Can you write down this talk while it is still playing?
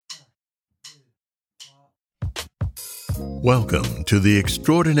Welcome to the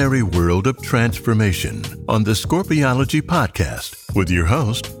extraordinary world of transformation on the Scorpiology podcast with your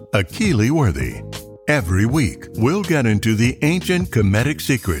host, Akili Worthy. Every week, we'll get into the ancient Kemetic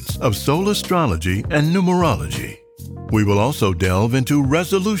secrets of soul astrology and numerology. We will also delve into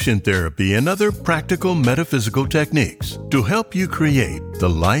resolution therapy and other practical metaphysical techniques to help you create the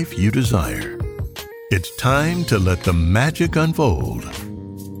life you desire. It's time to let the magic unfold.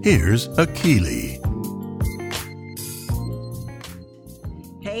 Here's Akili.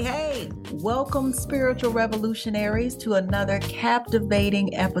 Hey, welcome spiritual revolutionaries to another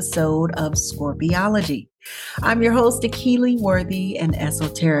captivating episode of Scorpiology. I'm your host, Akili Worthy, an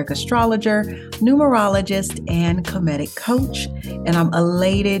esoteric astrologer, numerologist, and Kemetic coach, and I'm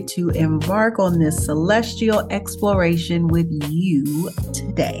elated to embark on this celestial exploration with you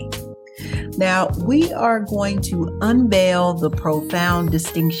today. Now, we are going to unveil the profound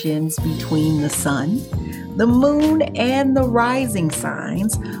distinctions between the sun, the moon, and the rising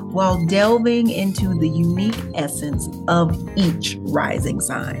signs while delving into the unique essence of each rising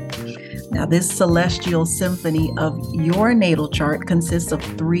sign. Now, this celestial symphony of your natal chart consists of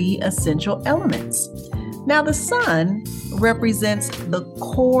three essential elements. Now, the sun represents the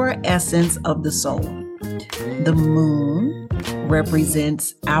core essence of the soul. The moon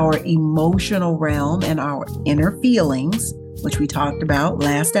represents our emotional realm and our inner feelings, which we talked about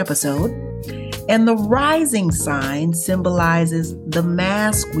last episode. And the rising sign symbolizes the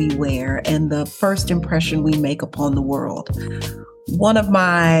mask we wear and the first impression we make upon the world. One of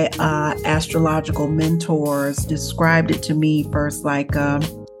my astrological mentors described it to me first like a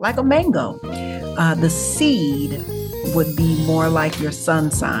mango. The seed would be more like your sun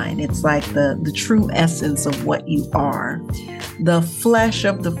sign. It's like the true essence of what you are. The flesh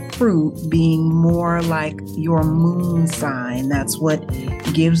of the fruit being more like your moon sign. That's what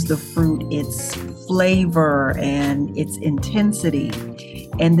gives the fruit its flavor and its intensity.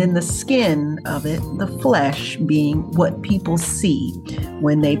 And then the skin of it, the flesh, being what people see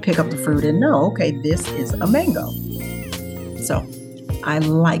when they pick up the fruit and know, okay, this is a mango. So I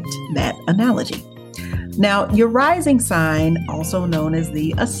liked that analogy. Now, your rising sign, also known as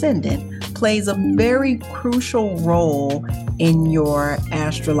the ascendant, plays a very crucial role in your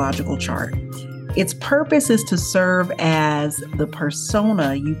astrological chart. Its purpose is to serve as the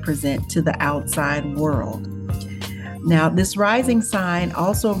persona you present to the outside world. Now, this rising sign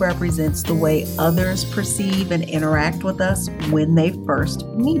also represents the way others perceive and interact with us when they first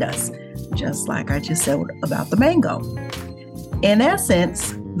meet us, just like I just said about the mango. In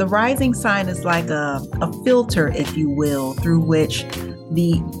essence, the rising sign is like a filter, if you will, through which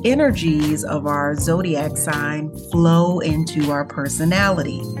the energies of our zodiac sign flow into our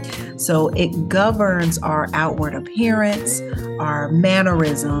personality. So it governs our outward appearance, our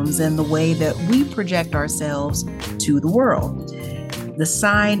mannerisms, and the way that we project ourselves to the world. The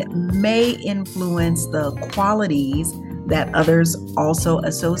sign may influence the qualities that others also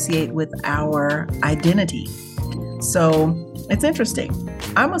associate with our identity. So it's interesting.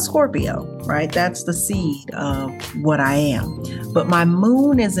 I'm a Scorpio, right? That's the seed of what I am. But my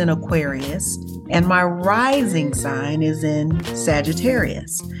moon is in Aquarius and my rising sign is in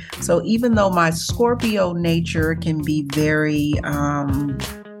Sagittarius. So even though my Scorpio nature can be very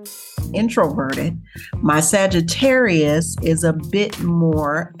introverted, my Sagittarius is a bit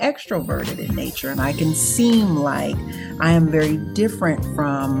more extroverted in nature. And I can seem like I am very different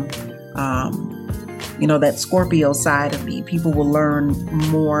from that Scorpio side of me. People will learn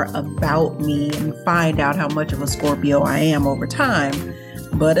more about me and find out how much of a Scorpio I am over time.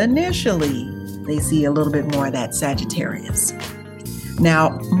 But initially, they see a little bit more of that Sagittarius.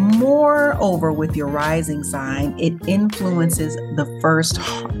 Now, moreover, with your rising sign, it influences the first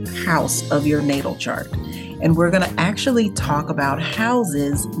house of your natal chart. And we're going to actually talk about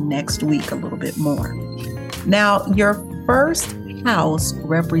houses next week a little bit more. Now, your first house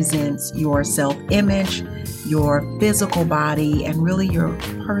represents your self-image, your physical body, and really your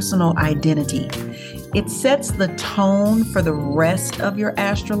personal identity. It sets the tone for the rest of your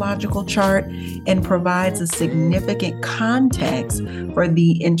astrological chart and provides a significant context for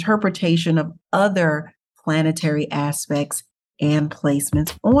the interpretation of other planetary aspects and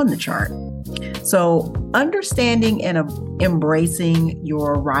placements on the chart. So understanding and embracing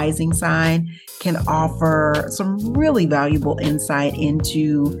your rising sign can offer some really valuable insight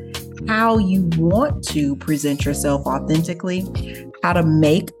into how you want to present yourself authentically, how to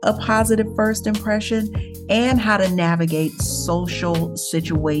make a positive first impression, and how to navigate social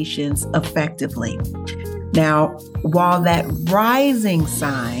situations effectively. Now, while that rising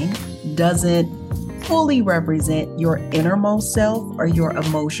sign doesn't fully represent your innermost self or your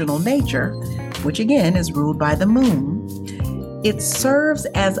emotional nature, which again is ruled by the moon, It serves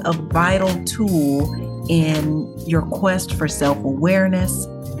as a vital tool in your quest for self-awareness,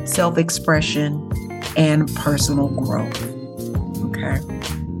 self-expression, and personal growth. Okay.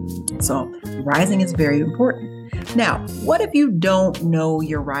 So rising is very important. Now, what if you don't know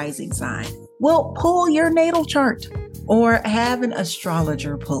your rising sign? Well, pull your natal chart or have an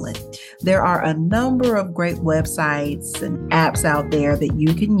astrologer pull it. There are a number of great websites and apps out there that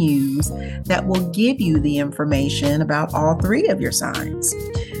you can use that will give you the information about all three of your signs.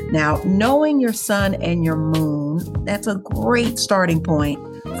 Now, knowing your sun and your moon, that's a great starting point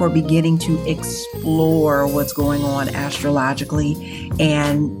for beginning to explore what's going on astrologically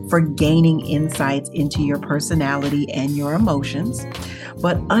and for gaining insights into your personality and your emotions.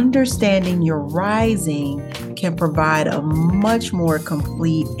 But understanding your rising can provide a much more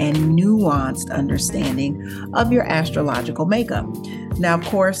complete and nuanced understanding of your astrological makeup. Now, of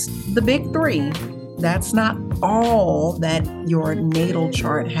course, the big three, that's not all that your natal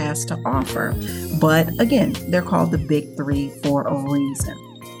chart has to offer. But again, they're called the big three for a reason.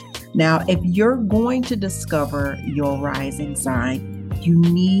 Now, if you're going to discover your rising sign, you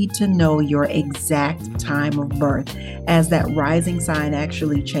need to know your exact time of birth, as that rising sign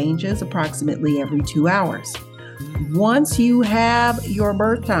actually changes approximately every 2 hours. Once you have your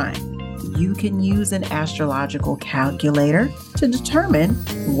birth time, you can use an astrological calculator to determine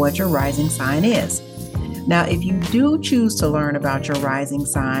what your rising sign is. Now, if you do choose to learn about your rising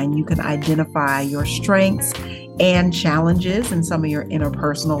sign, you can identify your strengths and challenges in some of your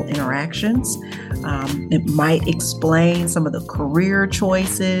interpersonal interactions. It might explain some of the career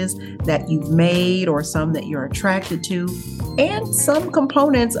choices that you've made or some that you're attracted to, and some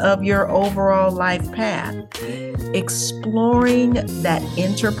components of your overall life path. Exploring that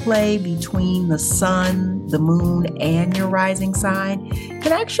interplay between the sun, the moon, and your rising sign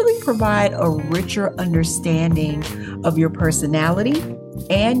can actually provide a richer understanding of your personality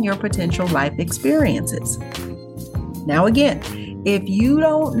and your potential life experiences. Now, again, if you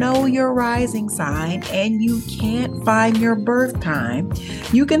don't know your rising sign and you can't find your birth time,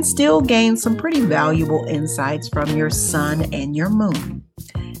 you can still gain some pretty valuable insights from your sun and your moon.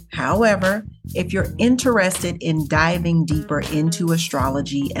 However, if you're interested in diving deeper into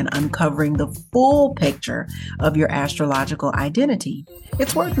astrology and uncovering the full picture of your astrological identity,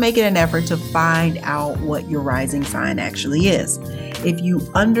 it's worth making an effort to find out what your rising sign actually is. If you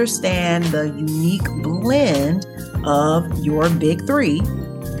understand the unique blend of your big three,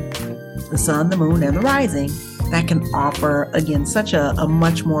 the sun, the moon, and the rising, that can offer, again, such a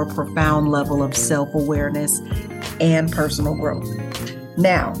much more profound level of self-awareness and personal growth.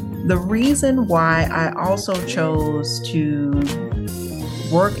 Now, the reason why I also chose to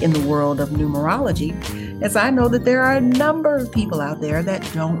work in the world of numerology is I know that there are a number of people out there that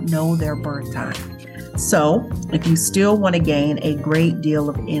don't know their birth time. So if you still want to gain a great deal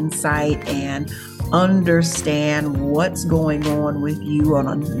of insight and understand what's going on with you on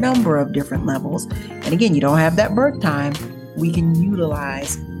a number of different levels, and again, you don't have that birth time, we can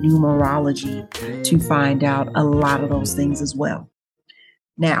utilize numerology to find out a lot of those things as well.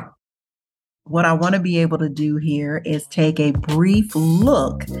 Now, what I want to be able to do here is take a brief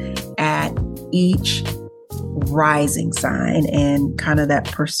look at each rising sign and kind of that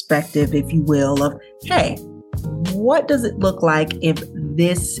perspective, if you will, of, hey, what does it look like if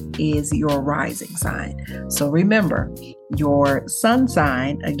this is your rising sign? So remember, your sun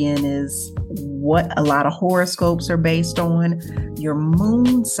sign, again, is what a lot of horoscopes are based on. Your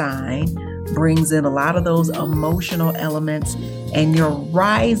moon sign brings in a lot of those emotional elements, and your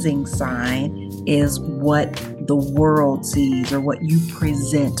rising sign is what the world sees or what you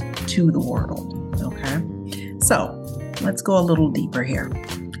present to the world. Okay, so let's go a little deeper here.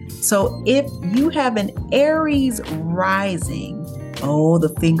 So if you have an Aries rising,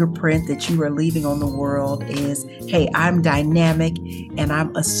 the fingerprint that you are leaving on the world is, hey, I'm dynamic and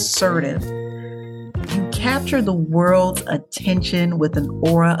I'm assertive. You capture the world's attention with an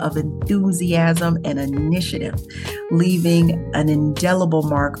aura of enthusiasm and initiative, leaving an indelible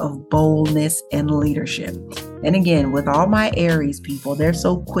mark of boldness and leadership. And again, with all my Aries people, they're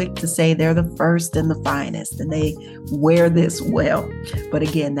so quick to say they're the first and the finest, and they wear this well. But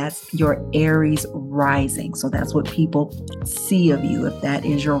again, that's your Aries rising. So that's what people see of you if that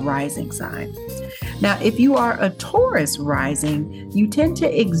is your rising sign. Now, if you are a Taurus rising, you tend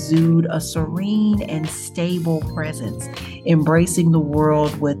to exude a serene and stable presence, embracing the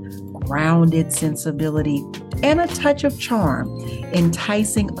world with grounded sensibility and a touch of charm,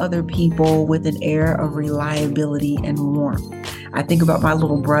 enticing other people with an air of reliability and warmth. I think about my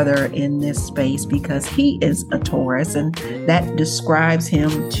little brother in this space because he is a Taurus, and that describes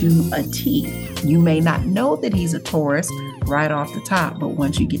him to a T. You may not know that he's a Taurus, right off the top. But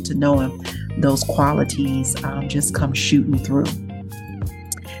once you get to know him, those qualities just come shooting through.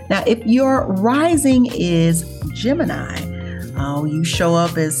 Now, if your rising is Gemini, you show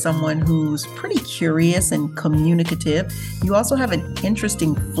up as someone who's pretty curious and communicative. You also have an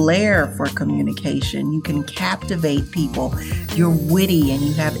interesting flair for communication. You can captivate people. You're witty and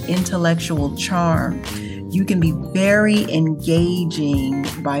you have intellectual charm. You can be very engaging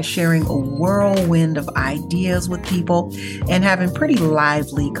by sharing a whirlwind of ideas with people and having pretty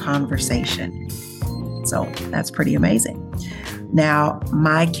lively conversation. So that's pretty amazing. Now,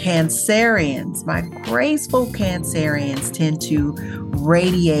 my Cancerians, my graceful Cancerians tend to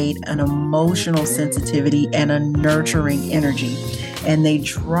radiate an emotional sensitivity and a nurturing energy, and they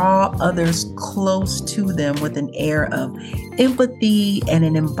draw others close to them with an air of empathy and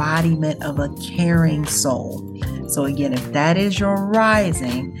an embodiment of a caring soul. So again, if that is your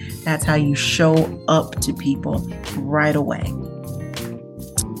rising, that's how you show up to people right away.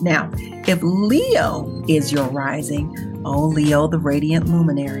 Now, if Leo is your rising, Leo, the radiant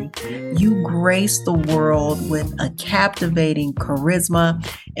luminary, you grace the world with a captivating charisma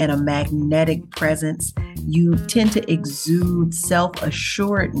and a magnetic presence. You tend to exude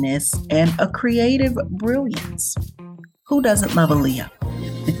self-assuredness and a creative brilliance. Who doesn't love a Leo?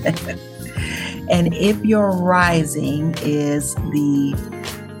 And if your rising is the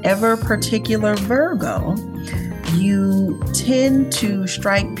ever particular Virgo, you tend to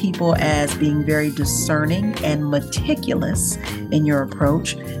strike people as being very discerning and meticulous in your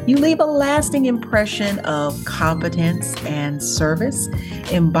approach. You leave a lasting impression of competence and service,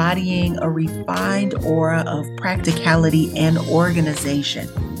 embodying a refined aura of practicality and organization.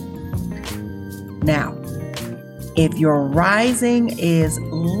 Now, if your rising is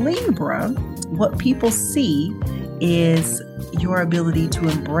Libra, what people see is your ability to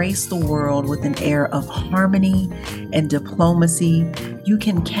embrace the world with an air of harmony and diplomacy. You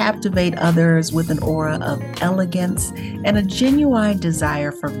can captivate others with an aura of elegance and a genuine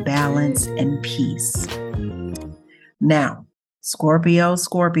desire for balance and peace. Now, Scorpio,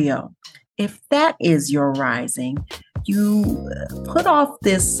 if that is your rising, you put off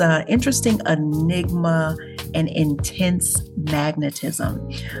this interesting enigma and intense magnetism.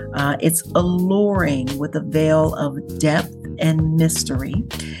 It's alluring with a veil of depth and mystery,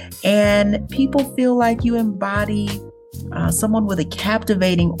 and people feel like you embody someone with a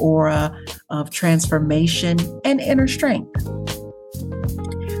captivating aura of transformation and inner strength.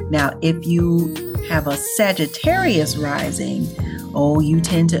 Now, if you have a Sagittarius rising, you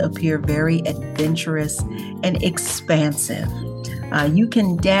tend to appear very adventurous and expansive. You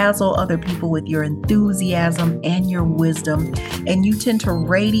can dazzle other people with your enthusiasm and your wisdom, and you tend to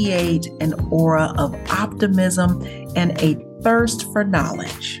radiate an aura of optimism and a thirst for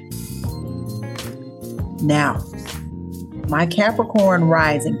knowledge. Now, my Capricorn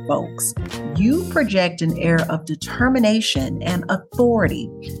rising folks, you project an air of determination and authority.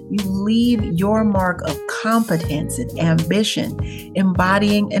 You leave your mark of competence and ambition,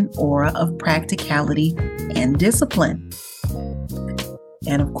 embodying an aura of practicality and discipline.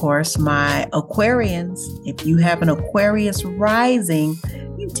 And of course, my Aquarians, if you have an Aquarius rising,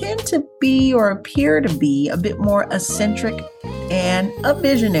 you tend to be or appear to be a bit more eccentric and a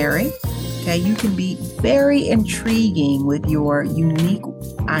visionary. Okay, you can be very intriguing with your unique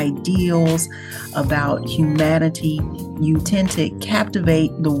ideals about humanity. You tend to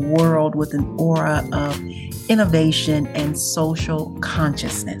captivate the world with an aura of innovation and social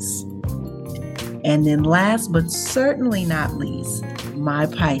consciousness. And then last but certainly not least, my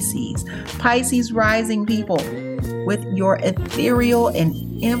Pisces rising people. With your ethereal and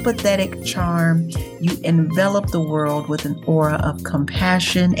empathetic charm, you envelop the world with an aura of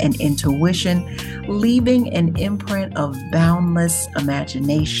compassion and intuition, leaving an imprint of boundless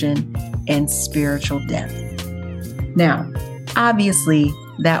imagination and spiritual depth. Now, obviously,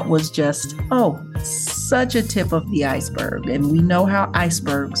 that was just, such a tip of the iceberg, and we know how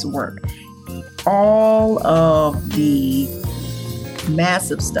icebergs work. All of the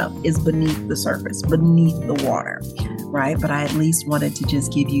massive stuff is beneath the surface, beneath the water, right? But I at least wanted to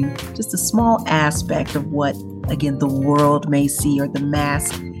just give you just a small aspect of what, again, the world may see, or the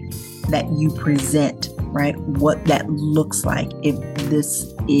mask that you present, right? What that looks like if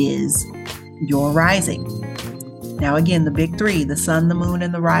this is your rising. Now, again, the big three, the sun, the moon,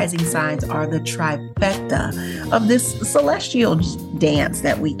 and the rising signs are the trifecta of this celestial dance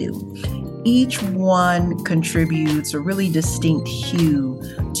that we do. Each one contributes a really distinct hue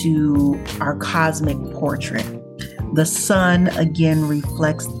to our cosmic portrait. The sun, again,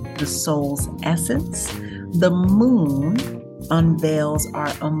 reflects the soul's essence. The moon unveils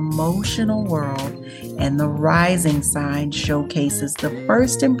our emotional world, and the rising sign showcases the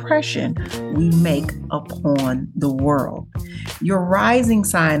first impression we make upon the world. Your rising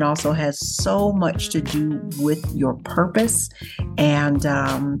sign also has so much to do with your purpose. And,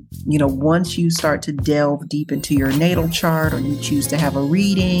 once you start to delve deep into your natal chart, or you choose to have a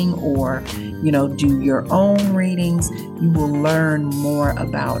reading, or, do your own readings, you will learn more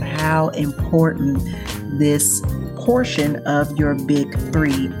about how important this portion of your big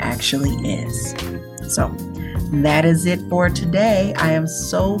three actually is. So that is it for today. I am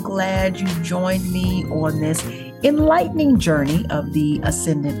so glad you joined me on this enlightening journey of the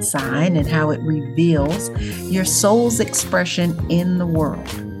ascendant sign and how it reveals your soul's expression in the world.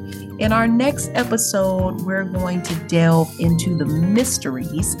 In our next episode, we're going to delve into the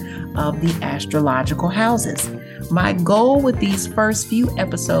mysteries of the astrological houses. My goal with these first few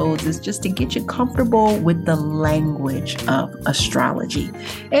episodes is just to get you comfortable with the language of astrology.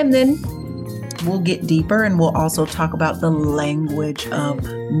 And then we'll get deeper, and we'll also talk about the language of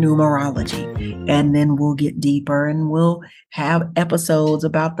numerology. And then we'll get deeper, and we'll have episodes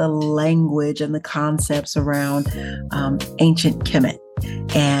about the language and the concepts around ancient Kemet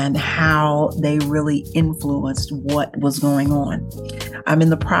and how they really influenced what was going on. I'm in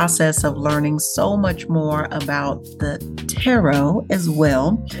the process of learning so much more about the tarot as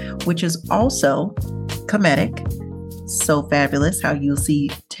well, which is also Kemetic. So fabulous how you'll see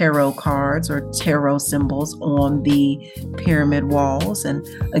tarot cards or tarot symbols on the pyramid walls. And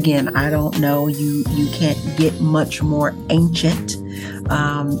again, I don't know, you can't get much more ancient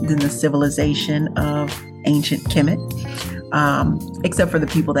than the civilization of ancient Kemet, except for the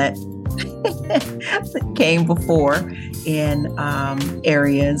people that came before in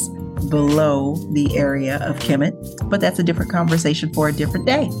areas below the area of Kemet. But that's a different conversation for a different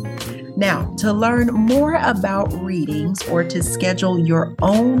day. Now, to learn more about readings or to schedule your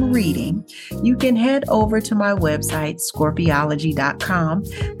own reading, you can head over to my website, scorpiology.com.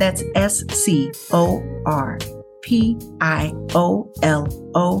 That's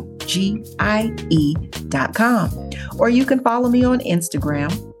SCORPIOLOGIE.com. Or you can follow me on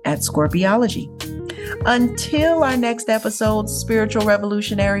Instagram at Scorpiology. Until our next episode, spiritual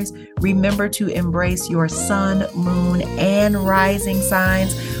revolutionaries, remember to embrace your sun, moon, and rising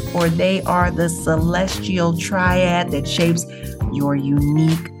signs, for they are the celestial triad that shapes your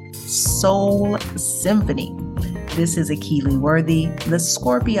unique soul symphony. This is Akili Worthy, the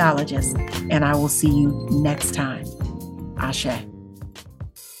Scorpiologist, and I will see you next time. Ashe.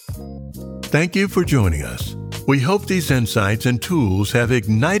 Thank you for joining us. We hope these insights and tools have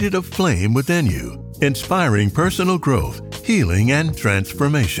ignited a flame within you, inspiring personal growth, healing, and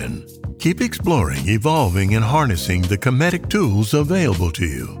transformation. Keep exploring, evolving, and harnessing the Kemetic tools available to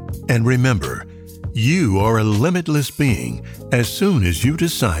you. And remember, you are a limitless being as soon as you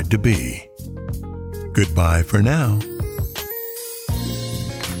decide to be. Goodbye for now.